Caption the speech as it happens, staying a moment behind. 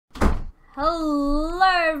Hello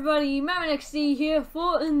everybody, MammonXD here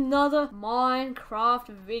for another Minecraft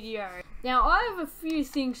video. Now I have a few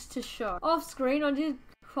things to show. Off screen I did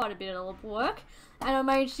quite a bit of work and I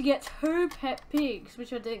managed to get 2 pet pigs,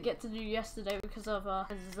 which I didn't get to do yesterday because of a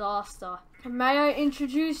disaster. May I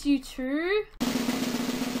introduce you to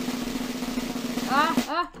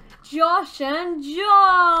Josh and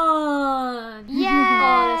John! Yay!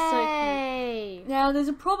 Oh, they're so cute. Now there's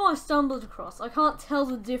a problem I stumbled across. I can't tell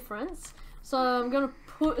the difference, so I'm gonna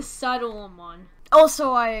put a saddle on one.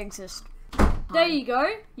 Also, I exist. There you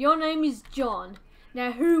go. Your name is John.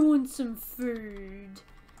 Now who wants some food?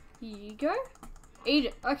 Here you go. Eat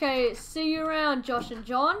it. Okay, see you around, Josh and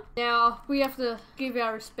John. Now, we have to give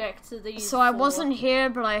our respect to these So I 4. wasn't here,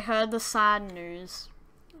 but I heard the sad news.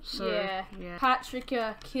 So, yeah. Patrick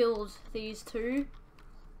killed these 2.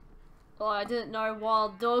 Oh, I didn't know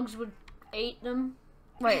wild dogs would eat them.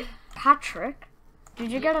 Wait, Patrick?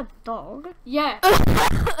 Did you get a dog? Yeah.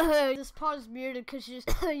 This part is muted because you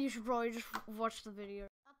should probably just watch the video.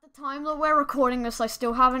 At the time that we're recording this, I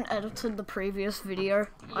still haven't edited the previous video.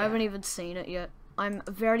 Yeah. I haven't even seen it yet. I'm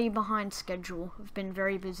very behind schedule. I've been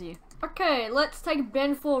very busy. Okay, let's take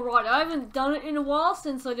Ben for a ride. I haven't done it in a while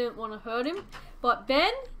since I didn't want to hurt him. But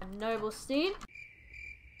Ben, a noble steed,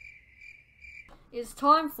 it's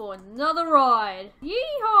time for another ride.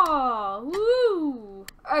 Yeehaw! Woo!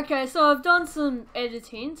 Okay, so I've done some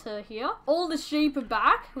editing to here. All the sheep are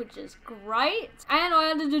back, which is great. And I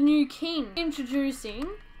added a new king. Introducing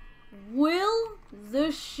Will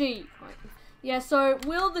the Sheep. Yeah, so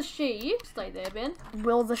Will the Sheep, stay there Ben.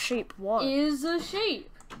 Will the sheep what? Is a sheep.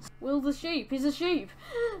 Will the Sheep is a sheep.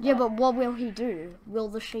 Yeah, but what will he do? Will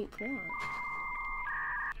the sheep what?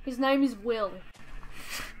 His name is Will.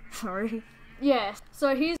 Sorry. Yes,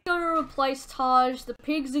 so he's going to replace Taj. The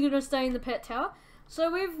pigs are going to stay in the pet tower. So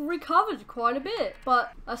we've recovered quite a bit.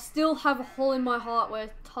 But I still have a hole in my heart where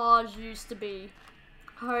Taj used to be.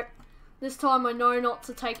 I hope this time I know not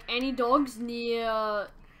to take any dogs near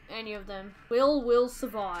any of them. Will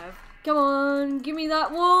survive. Come on, give me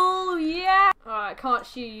that wool, yeah! Alright, can't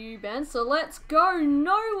shear you, Ben, so let's go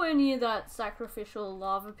nowhere near that sacrificial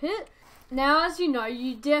lava pit. Now, as you know,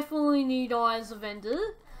 you definitely need Eyes of Ender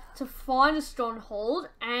to find a stronghold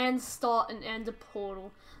and start an ender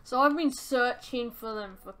portal. So I've been searching for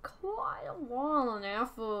them for quite a while now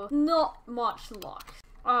for not much luck.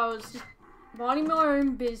 I was just minding my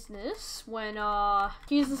own business when,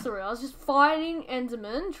 here's the story. I was just fighting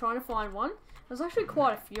endermen, trying to find one. There's actually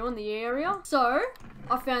quite a few in the area. So,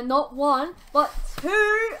 I found not 1, but 2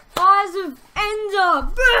 Eyes of Ender!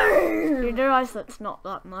 Boom! You realize that's not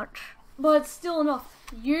that much. But it's still enough.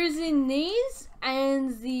 Using these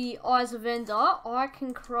and the Eyes of Ender, I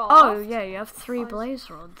can craft... Oh, yeah, you have 3 blaze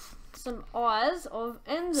rods. Some Eyes of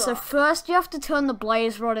Ender. So first you have to turn the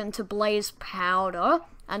blaze rod into blaze powder.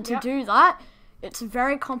 And to do that, it's a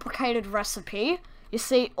very complicated recipe. You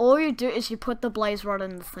see, all you do is you put the blaze rod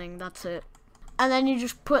in the thing, that's it. And then you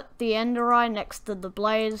just put the ender eye next to the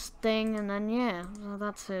blaze thing, and then yeah, so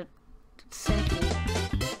that's it. It's simple.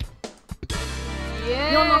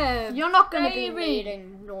 Yeah, You're not gonna be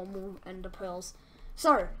needing normal ender pearls.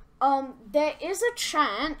 So, there is a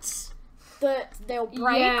chance that they'll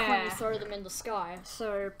break when you throw them in the sky.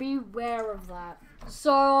 So beware of that.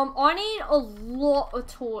 So I need a lot of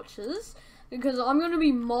torches because I'm going to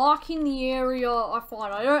be marking the area I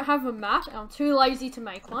find. I don't have a map and I'm too lazy to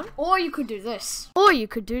make one. Or you could do this. Or you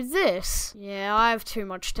could do this. Yeah, I have too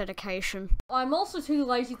much dedication. I'm also too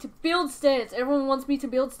lazy to build stairs. Everyone wants me to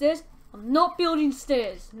build stairs. I'm not building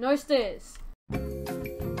stairs. No stairs.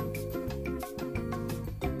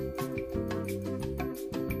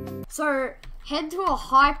 So, head to a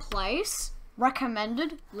high place.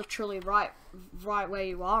 Recommended. Literally right where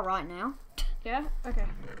you are right now. Yeah? Okay.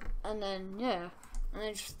 And then, yeah. And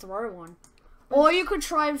then just throw one. Or you could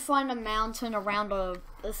try and find a mountain around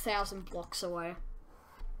 1,000 blocks away.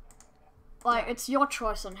 Like, it's your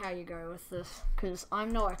choice on how you go with this. Because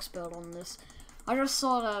I'm no expert on this. I just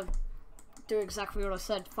sort of do exactly what I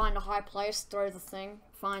said. Find a high place, throw the thing,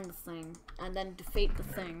 find the thing, and then defeat the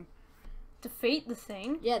thing. Defeat the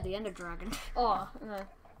thing? Yeah, the ender dragon. Oh, no.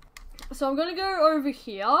 So I'm gonna go over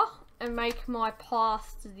here and make my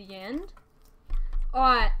path to the end.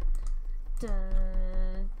 Alright.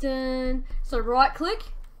 Dun, dun. So right click.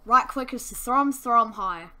 Right click is to throw them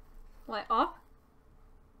high. Like up?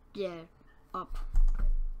 Yeah, up.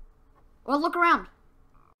 Well, look around.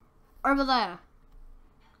 Over there.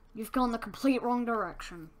 You've gone the complete wrong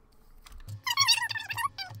direction.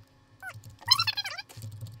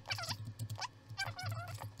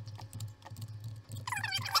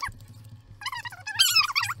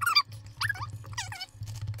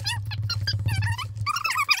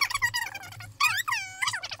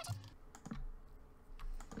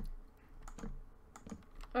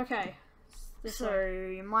 Okay. So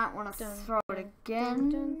you might want to throw it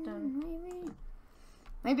again.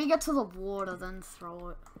 Maybe get to the water, then throw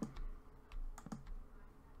it.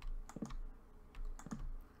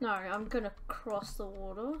 No, I'm gonna cross the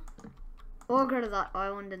water. Or go to that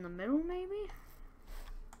island in the middle, maybe?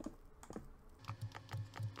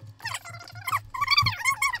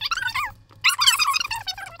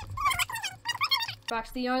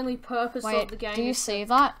 That's the only purpose of the game. Do you see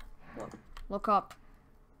that? What? Look up.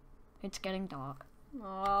 It's getting dark.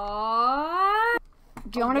 Aww.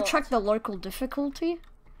 Do you want to check the local difficulty?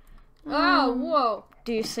 Oh, whoa.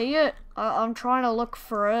 Do you see it? I'm trying to look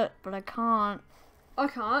for it, but I can't. I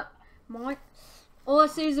can't. All I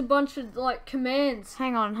see is a bunch of, like, commands.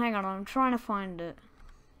 Hang on. I'm trying to find it.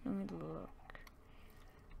 Let me look.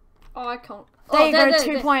 Oh, I can't. There you go,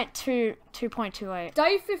 2.28.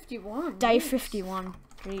 Day 51. Day yes. 51.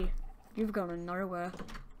 Gee, you've gone nowhere.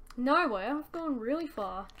 Nowhere. I've gone really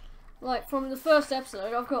far. Like, from the first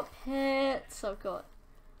episode, I've got pets, I've got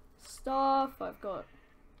stuff, I've got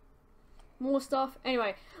more stuff.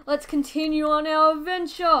 Anyway, let's continue on our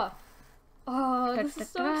adventure. Oh, this is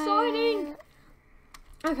so exciting.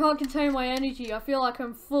 I can't contain my energy. I feel like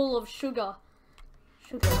I'm full of sugar.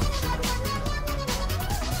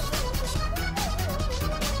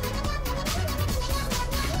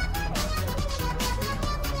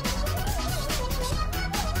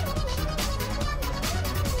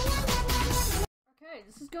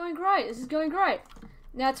 This is going great.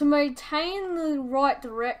 Now, to maintain the right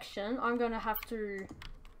direction, I'm gonna have to...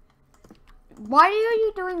 Why are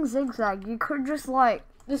you doing zigzag? You could just, like...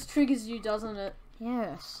 This triggers you, doesn't it?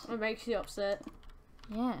 Yes. It makes you upset.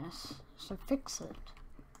 Yes. So fix it.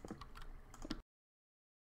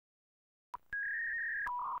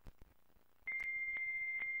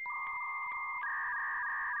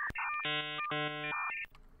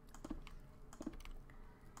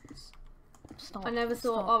 Stop, I never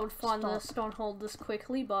thought I would find the Stronghold this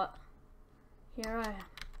quickly, but here I am.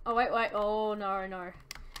 Oh, wait. Oh, no.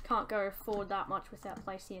 Can't go forward that much without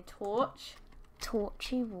placing a torch.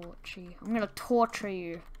 Torchy-warchy. I'm gonna torture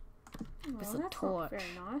you with a torch. Not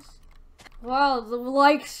very nice. Wow, the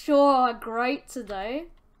lakes sure are great today.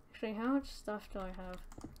 Actually, how much stuff do I have?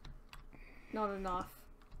 Not enough.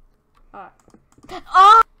 Alright.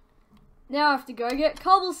 Oh! Now I have to go get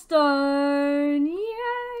cobblestone. Yay!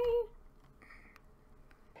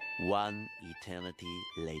 One eternity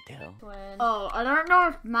later. Oh, I don't know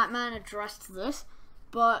if Matman addressed this,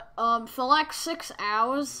 but for like 6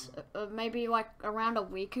 hours, maybe like around a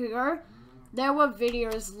week ago, there were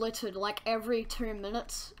videos littered like every 2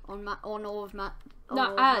 minutes on all of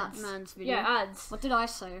Matman's videos. Yeah, ads. What did I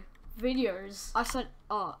say? Videos. I said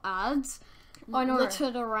ads. I know.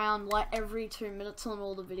 Littered around like every 2 minutes on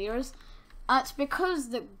all the videos. It's because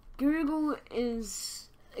the Google is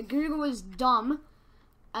dumb.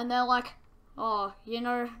 And they're like, oh, you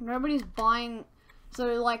know, nobody's buying.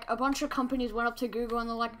 So, like, a bunch of companies went up to Google and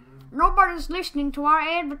they're like, nobody's listening to our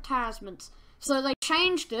advertisements. So they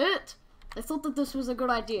changed it. They thought that this was a good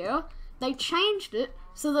idea. They changed it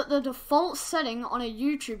so that the default setting on a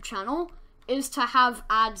YouTube channel is to have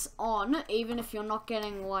ads on, even if you're not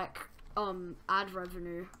getting, like, ad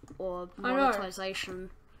revenue or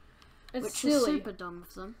monetization. It's silly. Is super dumb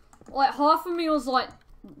of them. Like, half of me was like,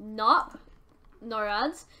 nope. No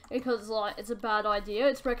ads, because like it's a bad idea.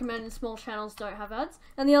 It's recommended small channels don't have ads,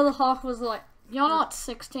 and the other half was like, you're not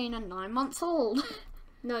 16 and 9 months old.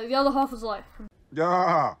 No, the other half was like,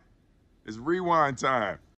 yeah, it's rewind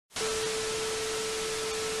time.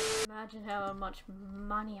 Imagine how much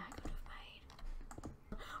money I could have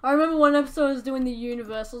made. I remember one episode I was doing the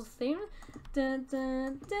Universal theme. Dun,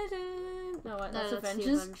 dun, dun, dun. No, wait, that's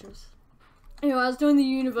Avengers. Anyway, I was doing the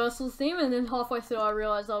Universal theme, and then halfway through I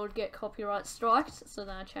realised I would get copyright striked, so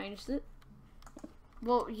then I changed it.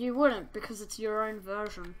 Well, you wouldn't, because it's your own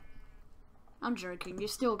version. I'm joking, you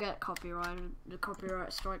still get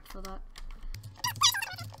copyright strike for that.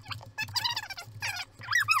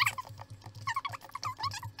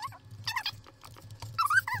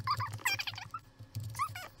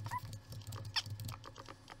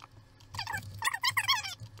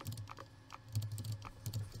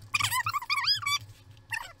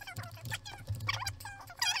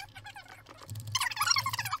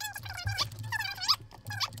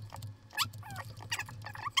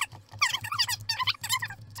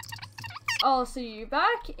 I'll see you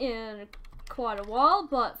back in quite a while,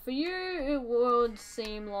 but for you, it would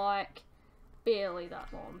seem like barely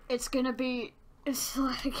that long. It's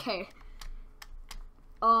like, okay.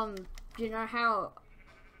 Do you know how...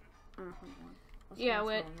 Yeah,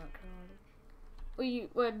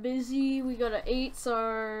 we're busy. We gotta eat,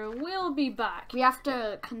 so we'll be back. We have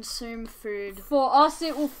to consume food. For us,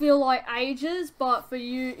 it will feel like ages, but for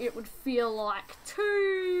you, it would feel like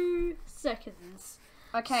 2 seconds.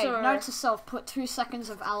 Okay, So- note to self, put 2 seconds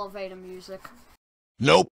of elevator music.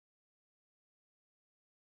 Nope.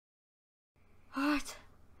 Alright,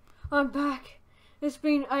 I'm back. It's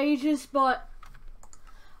been ages, but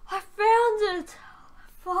I found it!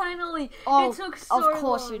 Finally! Oh, it took so of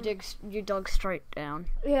course long. you dug straight down.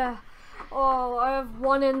 Yeah. Oh, I have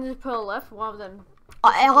one ender pearl left, one of them.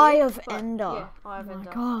 Eye of but- Ender. Yeah, Eye of Oh my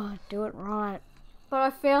Ender. god, do it right. But I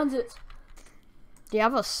found it. Do you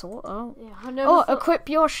have a sword? Oh. Yeah, I never Oh, thought- equip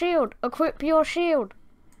your shield. Equip your shield.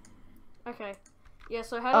 Okay. Yeah,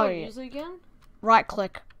 so how do I use it again? Right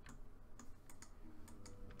click.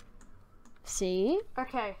 See?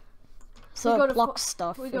 Okay. So gotta it blocks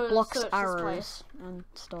stuff. we It gotta blocks search this arrows place. and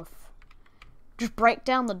stuff. Just break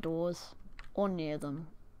down the doors. Or near them.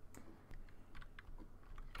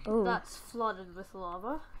 Ooh. That's flooded with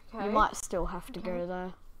lava. Okay. You might still have to go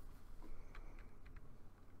there.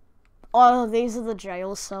 Oh, these are the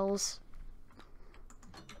jail cells.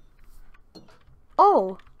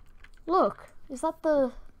 Oh! Look! Is that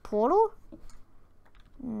the portal?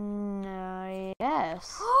 No,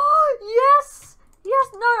 yes. yes! Yes,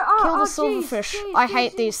 no! Kill the geez, silverfish. geez, I geez,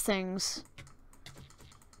 hate geez. these things.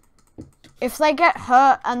 If they get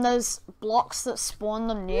hurt and there's blocks that spawn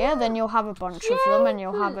them near, then you'll have a bunch of them and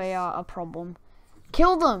you'll have a problem.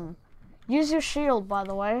 Kill them! Use your shield, by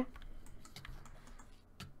the way.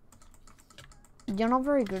 You're not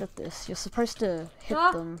very good at this. You're supposed to hit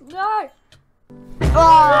them. No!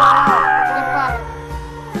 Ah! Get back.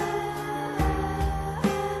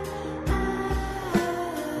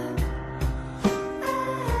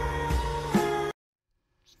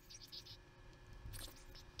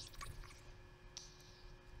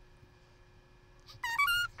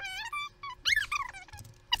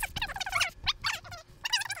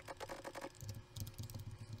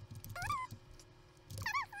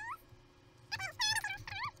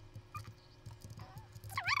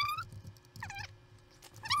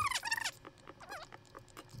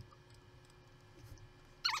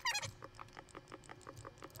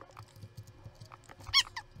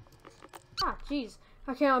 Ah, jeez.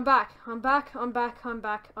 Okay, I'm back. I'm back.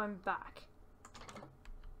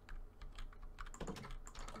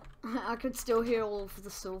 I could still hear all of the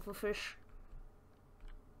silverfish.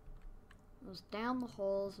 It was down the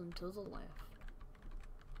halls and to the left.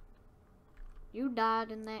 You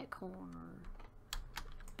died in that corner.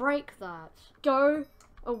 Break that. Go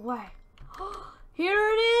away. Here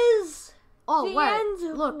it is! Oh The wait,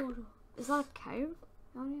 end look. portal. Is that a cave?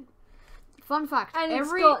 Oh yeah. Fun fact, And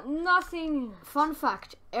it's got nothing. Fun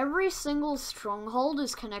fact, every single stronghold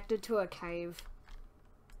is connected to a cave.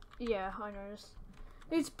 Yeah, I noticed.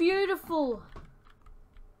 It's beautiful.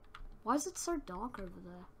 Why is it so dark over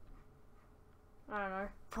there? I don't know.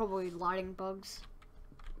 Probably lighting bugs.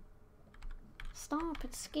 Stop,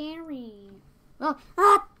 it's scary. Oh,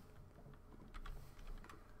 ah!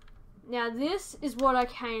 Now this is what I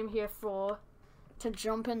came here for. To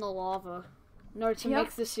jump in the lava. No, to Yep.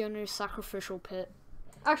 make this your new sacrificial pit.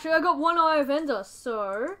 Actually, I got one Eye of Ender,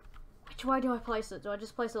 so... Which way do I place it? Do I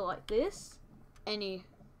just place it like this? Any.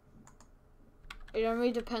 It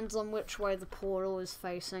only depends on which way the portal is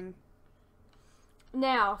facing.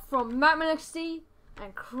 Now, from MapManXD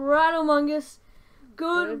and Cradlemungus,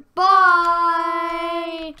 goodbye!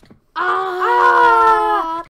 Goodbye! Ah!